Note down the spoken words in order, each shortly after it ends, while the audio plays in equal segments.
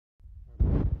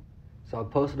So I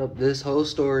posted up this whole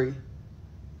story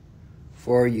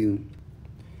for you.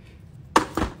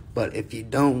 But if you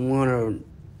don't want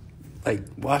to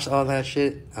watch all that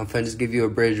shit, I'm finna just give you a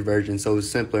abridged version so it's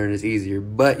simpler and it's easier.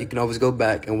 But you can always go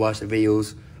back and watch the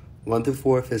videos 1 through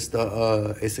 4 if it's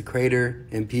the creator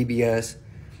and PBS,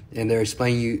 and they're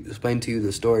explain to you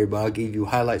the story. But I'll give you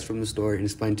highlights from the story and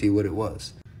explain to you what it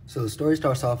was. So the story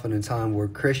starts off in a time where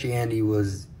Christianity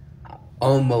was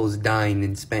almost dying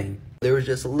in Spain. There was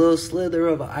just a little slither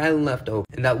of an island left over,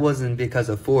 and that wasn't because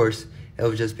of force. It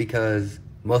was just because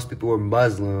most people were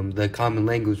Muslim. The common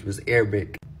language was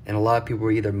Arabic, and a lot of people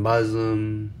were either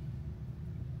Muslim,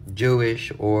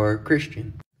 Jewish, or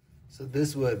Christian. So this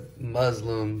is what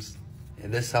Muslims,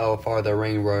 and this is how far the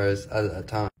rain was at the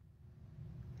time.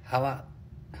 How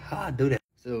I do that?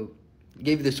 So, to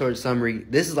give you the short summary,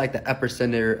 this is like the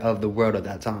epicenter of the world at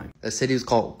that time. The city was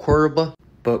called Cordoba,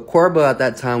 but Cordoba at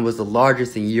that time was the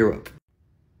largest in Europe.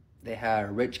 They had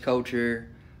a rich culture,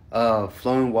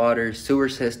 flowing water, sewer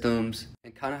systems,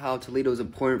 and kind of how Toledo is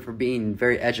important for being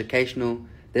very educational.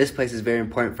 This place is very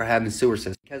important for having sewer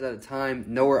systems, because at the time,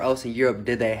 nowhere else in Europe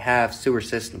did they have sewer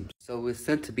systems. So it was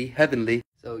sent to be heavenly.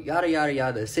 So yada yada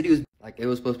yada. The city was it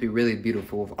was supposed to be really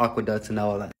beautiful with aqueducts and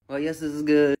all that. Well, yes, this is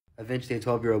good. Eventually, a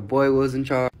 12-year-old boy was in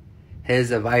charge.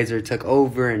 His advisor took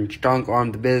over and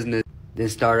strong-armed the business, then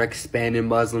started expanding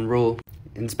Muslim rule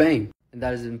in Spain. And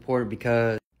that is important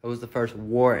because it was the first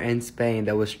war in Spain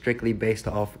that was strictly based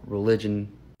off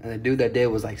religion. And the dude that did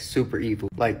was super evil.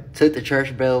 Took the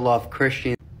church bell off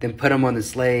Christians, then put them on the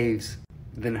slaves,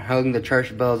 then hung the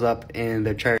church bells up in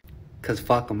the church, cause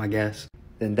fuck them, I guess.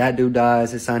 Then that dude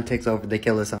dies, his son takes over, they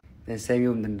kill his son. Then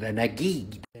Samuel the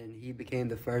Nagid. Then he became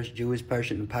the first Jewish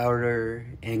person in power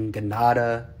in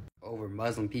Granada over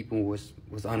Muslim people was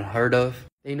unheard of.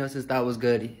 Since that was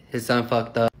good, his son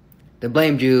fucked up. They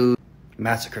blamed Jews,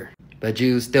 massacre. But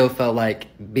Jews still felt like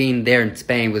being there in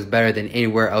Spain was better than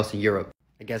anywhere else in Europe.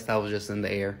 I guess that was just in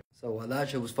the air. So while that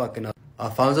shit was fucking up,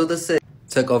 Alfonso VI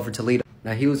took over Toledo.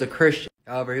 Now he was a Christian.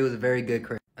 However, he was a very good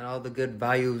Christian. And all the good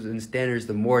values and standards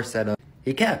the Moors set up,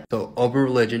 he kept. So open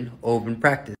religion, open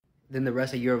practice. Then the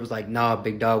rest of Europe was like, nah,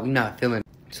 big dog, we not feeling it.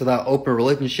 So that open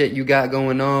religion shit you got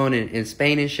going on in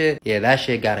Spain and shit, yeah, that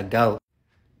shit gotta go.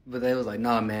 But they was like,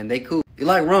 nah, man, they cool. You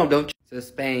like Rome, don't you? So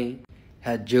Spain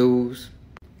had Jews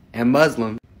and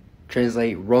Muslims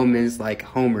translate Romans like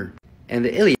Homer and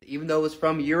the Iliad. Even though it was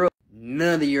from Europe,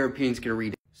 none of the Europeans could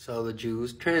read it. So the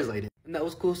Jews translated. And that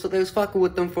was cool, so they was fucking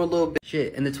with them for a little bit.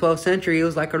 Shit, in the 12th century, it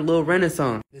was like a little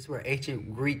renaissance. This is where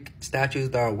ancient Greek statues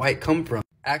that are white come from.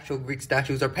 Actual Greek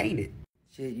statues are painted.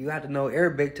 Shit, you had to know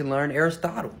Arabic to learn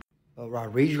Aristotle.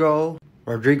 Rodrigo,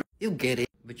 you get it.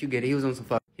 But you get it, he was on some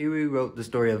fuck. He rewrote the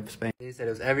story of Spain. He said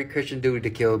it was every Christian duty to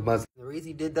kill Muslims. The reason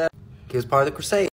he did that, he was part of the Crusade.